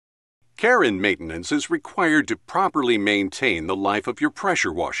Care and maintenance is required to properly maintain the life of your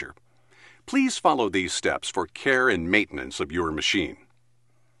pressure washer. Please follow these steps for care and maintenance of your machine.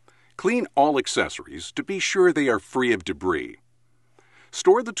 Clean all accessories to be sure they are free of debris.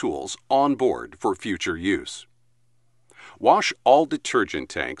 Store the tools on board for future use. Wash all detergent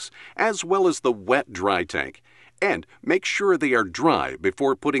tanks as well as the wet-dry tank and make sure they are dry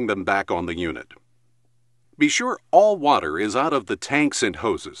before putting them back on the unit. Be sure all water is out of the tanks and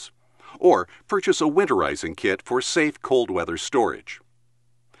hoses, or purchase a winterizing kit for safe cold weather storage.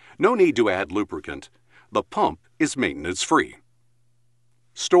 No need to add lubricant. The pump is maintenance-free.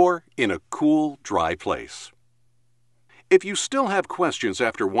 Store in a cool, dry place. If you still have questions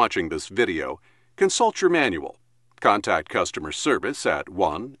after watching this video, consult your manual. Contact customer service at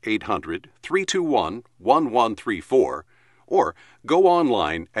 1-800-321-1134 or go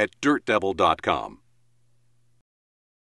online at dirtdevil.com.